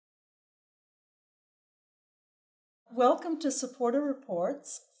Welcome to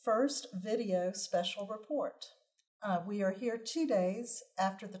SaportaReport's first video special report. We are here 2 days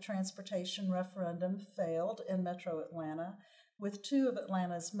after the transportation referendum failed in Metro Atlanta with two of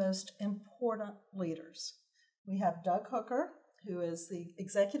Atlanta's most important leaders. We have Doug Hooker, who is the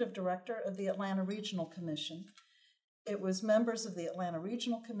Executive Director of the Atlanta Regional Commission. It was members of the Atlanta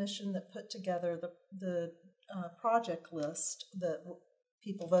Regional Commission that put together the project list that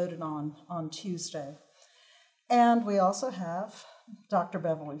people voted on Tuesday. And we also have Dr.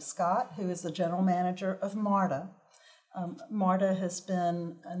 Beverly Scott, who is the General Manager of MARTA. MARTA has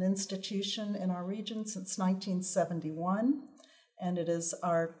been an institution in our region since 1971, and it is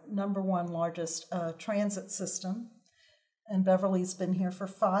our #1 largest transit system. And Beverly's been here for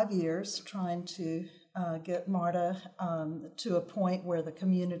 5 years trying to get MARTA to a point where the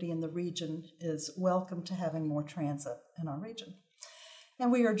community in the region is welcome to having more transit in our region.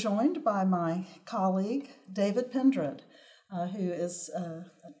 And we are joined by my colleague, David Pendered, who is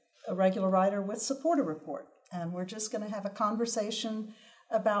a regular writer with SaportaReport. And we're just going to have a conversation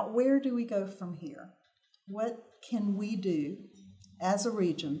about where do we go from here? What can we do as a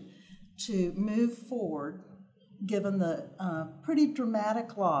region to move forward given the pretty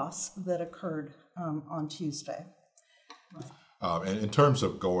dramatic loss that occurred on Tuesday? And in terms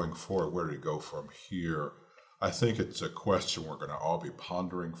of going forward, where do we go from here? I think it's a question we're going to all be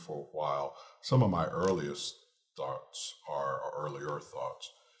pondering for a while. Some of my earliest thoughts or earlier thoughts,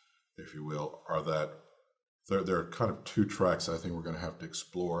 if you will, are that there are kind of two tracks I think we're going to have to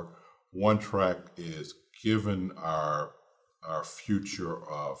explore. One track is, given our future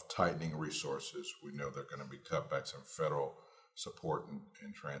of tightening resources, we know there are going to be cutbacks in federal support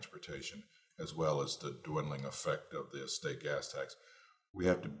in transportation, as well as the dwindling effect of the state gas tax. We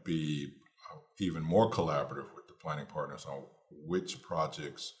have to be even more collaborative with the planning partners on which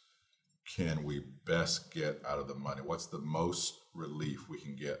projects can we best get out of the money. What's the most relief we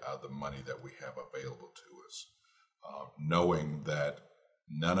can get out of the money that we have available to us, knowing that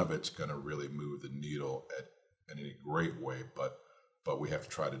none of it's going to really move the needle in any great way, but we have to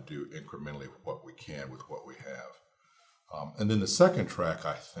try to do incrementally what we can with what we have. And then the second track,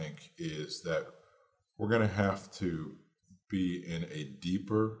 I think, is that we're going to have to be in a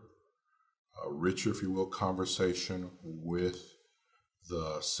deeper, richer, if you will, conversation with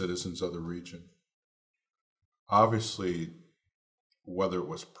the citizens of the region. Obviously, whether it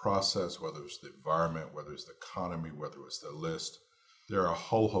was process, whether it was the environment, whether it's the economy, whether it was the list, there are a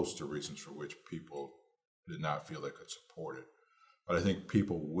whole host of reasons for which people did not feel they could support it. But I think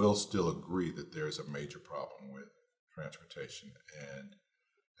people will still agree that there is a major problem with transportation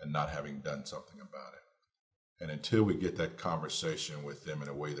and not having done something about it. And until we get that conversation with them in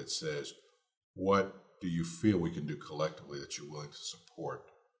a way that says, what do you feel we can do collectively that you're willing to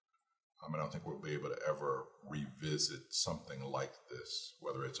support? I don't think we'll be able to ever revisit something like this,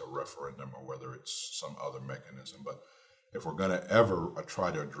 whether it's a referendum or whether it's some other mechanism. But if we're going to ever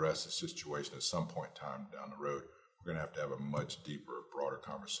try to address the situation at some point in time down the road, we're going to have a much deeper, broader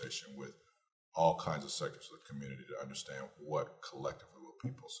conversation with all kinds of sectors of the community to understand what collectively will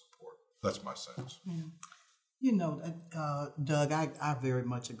people support. That's my sense. Yeah. You know, Doug, I very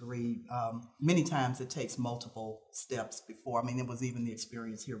much agree. Many times it takes multiple steps before. I mean, it was even the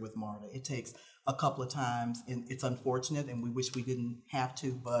experience here with MARTA. It takes a couple of times, and it's unfortunate, and we wish we didn't have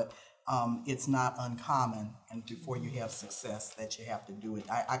to, but it's not uncommon, and before you have success that you have to do it.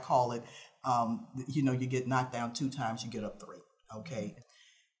 I call it, you get knocked down 2 times, you get up 3, okay?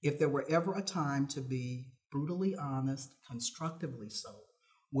 If there were ever a time to be brutally honest, constructively so,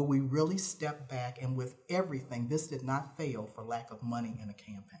 where we really step back, and with everything, this did not fail for lack of money in a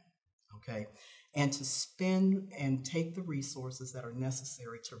campaign, okay? And to spend and take the resources that are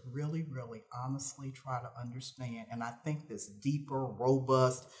necessary to really, really honestly try to understand, and I think this deeper,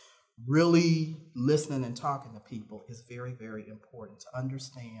 robust, really listening and talking to people is very, very important to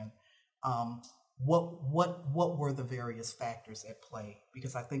understand what were the various factors at play,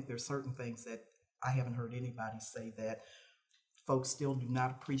 because I think there's certain things that I haven't heard anybody say that folks still do not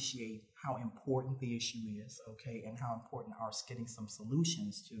appreciate how important the issue is, okay, and how important our getting some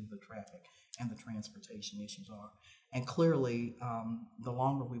solutions to the traffic and the transportation issues are. And clearly, the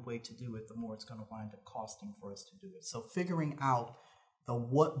longer we wait to do it, the more it's going to wind up costing for us to do it. So figuring out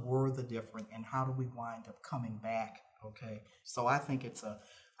what were the different and how do we wind up coming back, okay? So I think it's a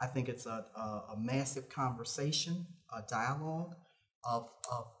massive conversation, a dialogue of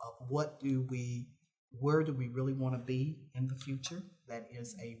where do we really want to be in the future? That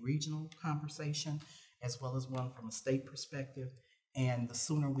is a regional conversation as well as one from a state perspective. And the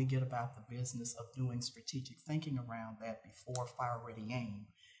sooner we get about the business of doing strategic thinking around that before fire ready aim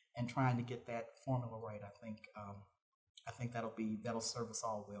and trying to get that formula right, I think I think that'll serve us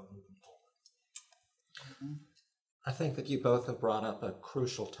all well moving forward. I think that you both have brought up a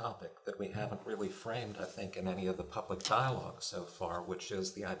crucial topic that we haven't really framed, I think, in any of the public dialogue so far, which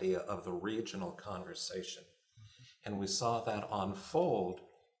is the idea of the regional conversation. And we saw that unfold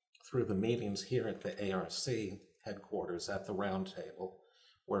through the meetings here at the ARC headquarters at the roundtable,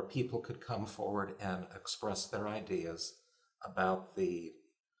 where people could come forward and express their ideas about the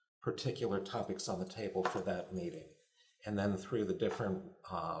particular topics on the table for that meeting. And then through the different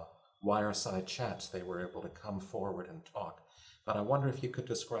Wireside chats, they were able to come forward and talk. But I wonder if you could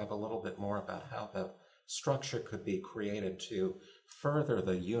describe a little bit more about how the structure could be created to further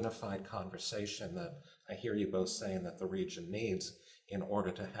the unified conversation that I hear you both saying that the region needs in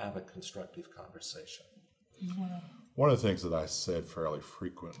order to have a constructive conversation. One of the things that I said fairly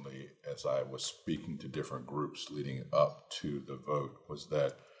frequently as I was speaking to different groups leading up to the vote was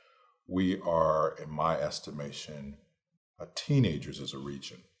that we are, in my estimation, teenagers as a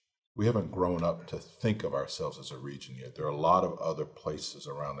region. We haven't grown up to think of ourselves as a region yet. There are a lot of other places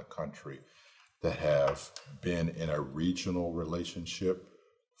around the country that have been in a regional relationship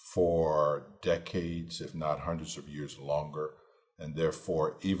for decades, if not hundreds of years longer. And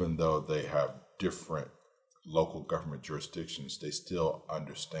therefore, even though they have different local government jurisdictions, they still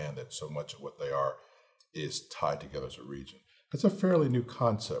understand that so much of what they are is tied together as a region. It's a fairly new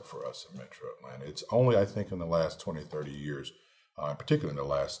concept for us in Metro Atlanta. It's only, I think, in the last 20, 30 years, particularly in the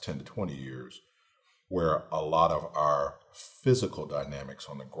last 10 to 20 years, where a lot of our physical dynamics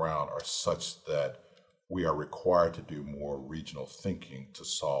on the ground are such that we are required to do more regional thinking to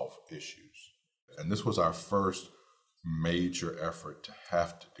solve issues. And this was our first major effort to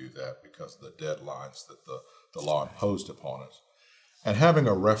have to do that because of the deadlines that the law imposed upon us. And having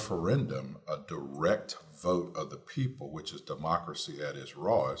a referendum, a direct vote of the people, which is democracy at its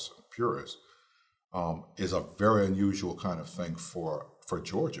rawest, purest, is a very unusual kind of thing for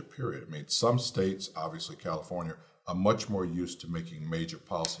Georgia, period. I mean, some states, obviously California, are much more used to making major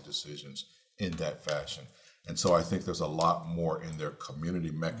policy decisions in that fashion. And so I think there's a lot more in their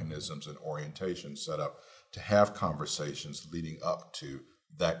community mechanisms and orientation set up to have conversations leading up to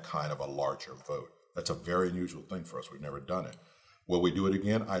that kind of a larger vote. That's a very unusual thing for us. We've never done it. Will we do it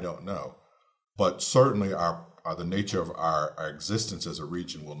again? I don't know. But certainly the nature of our existence as a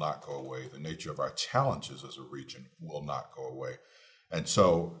region will not go away. The nature of our challenges as a region will not go away. And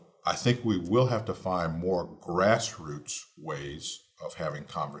so I think we will have to find more grassroots ways of having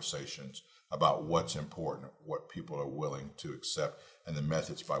conversations about what's important, what people are willing to accept, and the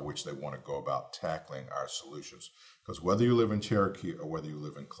methods by which they want to go about tackling our solutions. Because whether you live in Cherokee or whether you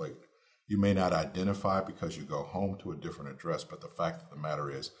live in Clayton, you may not identify because you go home to a different address, but the fact of the matter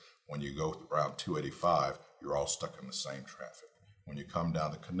is, when you go around 285, you're all stuck in the same traffic. When you come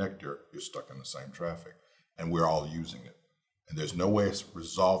down the connector, you're stuck in the same traffic, and we're all using it. And there's no way of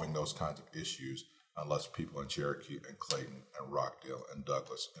resolving those kinds of issues unless people in Cherokee and Clayton and Rockdale and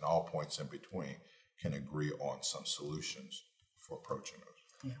Douglas and all points in between can agree on some solutions for approaching those.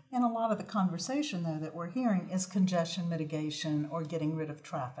 Yeah. And a lot of the conversation, though, that we're hearing is congestion mitigation or getting rid of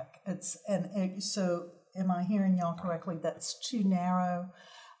traffic. So am I hearing y'all correctly? That's too narrow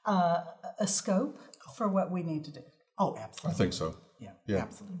a scope for what we need to do. Oh, absolutely. I think so. Yeah,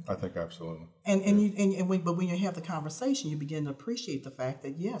 absolutely. I think absolutely. But when you have the conversation, you begin to appreciate the fact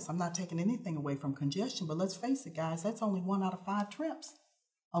that, yes, I'm not taking anything away from congestion, but let's face it, guys, that's only 1 out of 5 trips.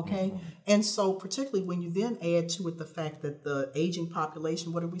 Okay. Mm-hmm. And so particularly when you then add to it the fact that the aging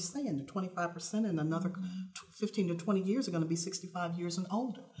population, what are we saying? The 25% in another 15 to 20 years are going to be 65 years and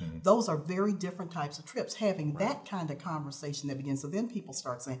older. Mm-hmm. Those are very different types of trips. Having that kind of conversation that begins, so then people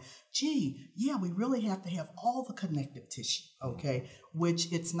start saying, gee, yeah, we really have to have all the connective tissue, okay? Mm-hmm.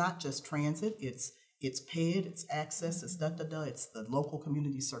 Which it's not just transit, it's PED, it's access, it's it's the local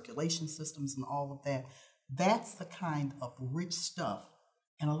community circulation systems and all of that. That's the kind of rich stuff.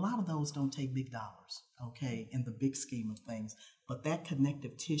 And a lot of those don't take big dollars, okay, in the big scheme of things. But that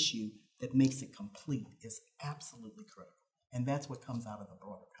connective tissue that makes it complete is absolutely critical. And that's what comes out of the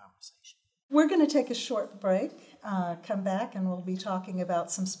broader conversation. We're going to take a short break, come back, and we'll be talking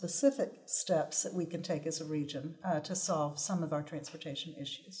about some specific steps that we can take as a region to solve some of our transportation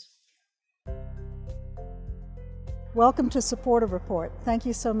issues. Welcome to SaportaReport. Thank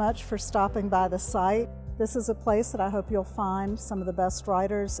you so much for stopping by the site. This is a place that I hope you'll find some of the best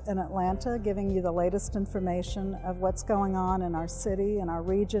writers in Atlanta, giving you the latest information of what's going on in our city, in our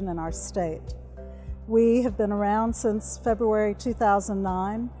region, and our state. We have been around since February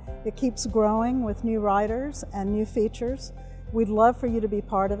 2009. It keeps growing with new writers and new features. We'd love for you to be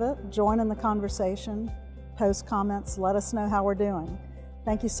part of it. Join in the conversation, post comments, let us know how we're doing.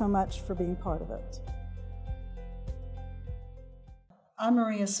 Thank you so much for being part of it. I'm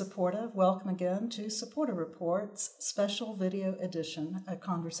Maria Saporta. Welcome again to SaportaReport's Special Video Edition, a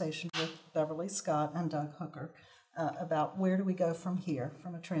conversation with Beverly Scott and Doug Hooker about where do we go from here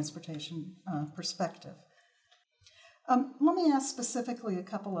from a transportation perspective. Let me ask specifically a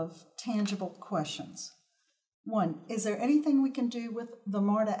couple of tangible questions. One, is there anything we can do with the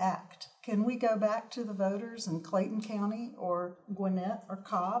MARTA Act? Can we go back to the voters in Clayton County or Gwinnett or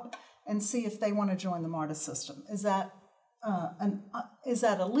Cobb and see if they want to join the MARTA system? Is that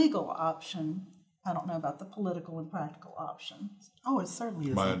a legal option? I don't know about the political and practical options. Oh, it certainly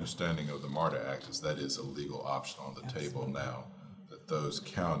is. My understanding of the MARTA Act is that is a legal option on the table now, that those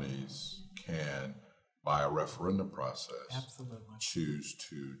counties can, by a referendum process, choose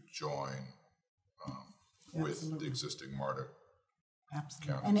to join with the existing MARTA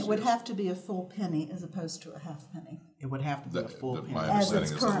counties. And it would have to be a full penny as opposed to a half penny. It would have to be a full penny. My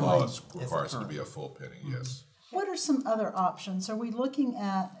understanding is the law requires it to be a full penny, yes. What are some other options? Are we looking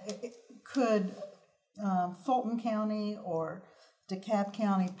at, could Fulton County or DeKalb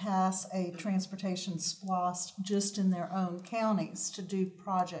County pass a transportation SPLOST just in their own counties to do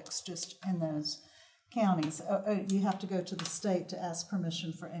projects just in those counties? You have to go to the state to ask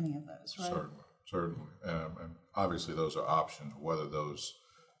permission for any of those, right? Certainly. And obviously those are options. Whether those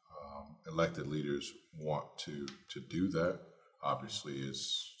elected leaders want to do that, obviously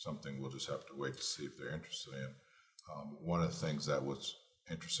is something we'll just have to wait to see if they're interested in. One of the things that was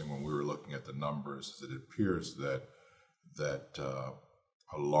interesting when we were looking at the numbers is that it appears that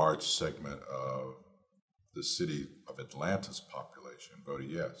a large segment of the city of Atlanta's population voted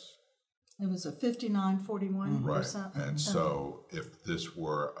yes. It was a 59-41%. Right. And so if this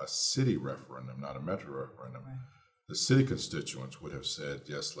were a city referendum, not a metro referendum, the city constituents would have said,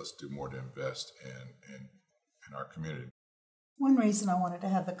 yes, let's do more to invest in our community. One reason I wanted to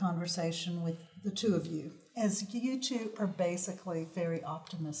have the conversation with the two of you is you two are basically very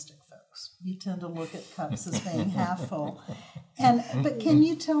optimistic folks. You tend to look at cups as being half full. But can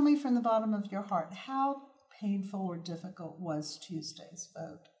you tell me from the bottom of your heart, how painful or difficult was Tuesday's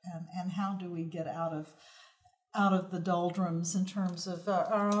vote? And how do we get out of the doldrums in terms of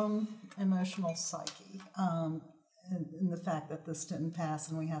our own emotional psyche and the fact that this didn't pass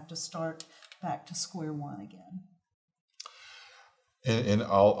and we have to start back to square one again? In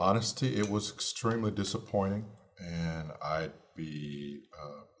all honesty, it was extremely disappointing, and I'd be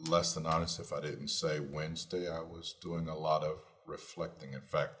less than honest if I didn't say Wednesday I was doing a lot of reflecting. In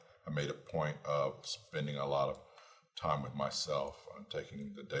fact, I made a point of spending a lot of time with myself and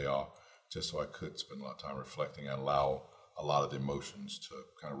taking the day off just so I could spend a lot of time reflecting and allow a lot of the emotions to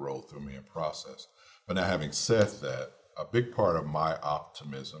kind of roll through me and process. But now, having said that, a big part of my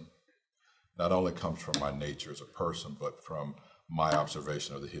optimism not only comes from my nature as a person, but from my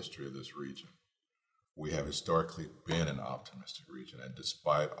observation of the history of this region. We have historically been an optimistic region, and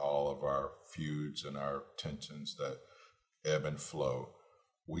despite all of our feuds and our tensions that ebb and flow,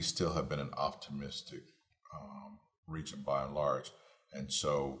 we still have been an optimistic region by and large. And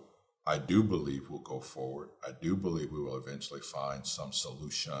so I do believe we'll go forward. I do believe we will eventually find some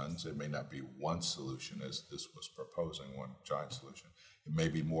solutions. It may not be one solution as this was proposing, one giant solution. It may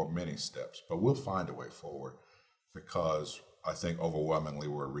be many steps, but we'll find a way forward, because I think overwhelmingly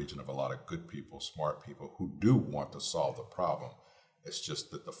we're a region of a lot of good people, smart people who do want to solve the problem. It's just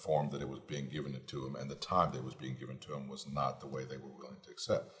that the form that it was being given to them and the time that it was being given to them was not the way they were willing to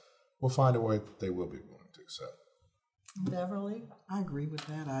accept. We'll find a way that they will be willing to accept. Beverly? I agree with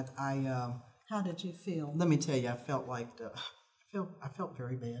that. How did you feel? Let me tell you, I felt like I felt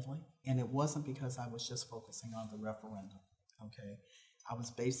very badly, and it wasn't because I was just focusing on the referendum. Okay, I was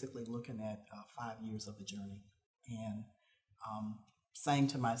basically looking at 5 years of the journey, and saying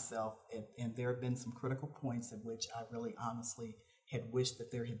to myself, and there have been some critical points at which I really honestly had wished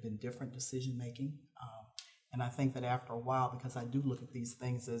that there had been different decision making. And I think that after a while, because I do look at these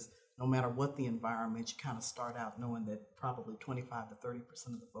things as no matter what the environment, you kind of start out knowing that probably 25 to 30%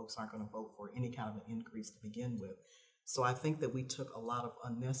 of the folks aren't going to vote for any kind of an increase to begin with. So I think that we took a lot of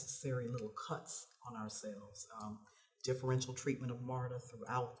unnecessary little cuts on ourselves. Differential treatment of MARTA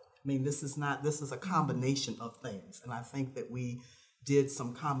throughout. I mean, this is a combination of things. And I think that we did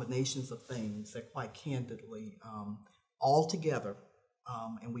some combinations of things that quite candidly, all together,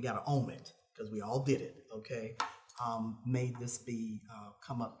 and we got to own it because we all did it, okay, made this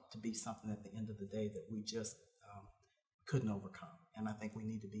come up to be something at the end of the day that we just couldn't overcome. And I think we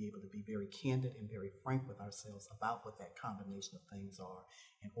need to be able to be very candid and very frank with ourselves about what that combination of things are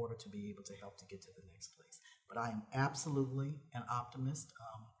in order to be able to help to get to the next place. But I am absolutely an optimist.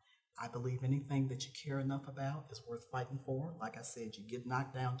 I believe anything that you care enough about is worth fighting for. Like I said, you get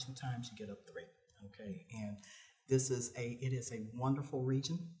knocked down 2 times, you get up 3, okay? And It is a wonderful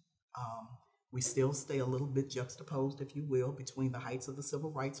region. We still stay a little bit juxtaposed, if you will, between the heights of the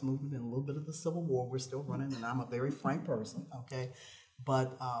civil rights movement and a little bit of the Civil War. We're still running, and I'm a very frank person, okay?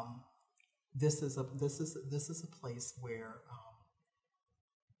 But this is a place where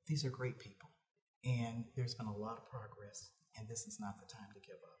these are great people, and there's been a lot of progress, and this is not the time to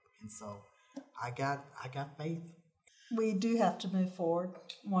give up. And so I got faith. We do have to move forward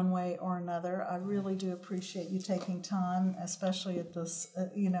one way or another. I really do appreciate you taking time, especially at this,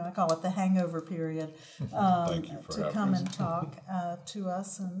 I call it the hangover period, Thank you for to having come us. and talk to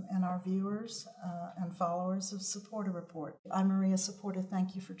us and our viewers and followers of SaportaReport. I'm Maria Saporta.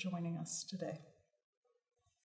 Thank you for joining us today.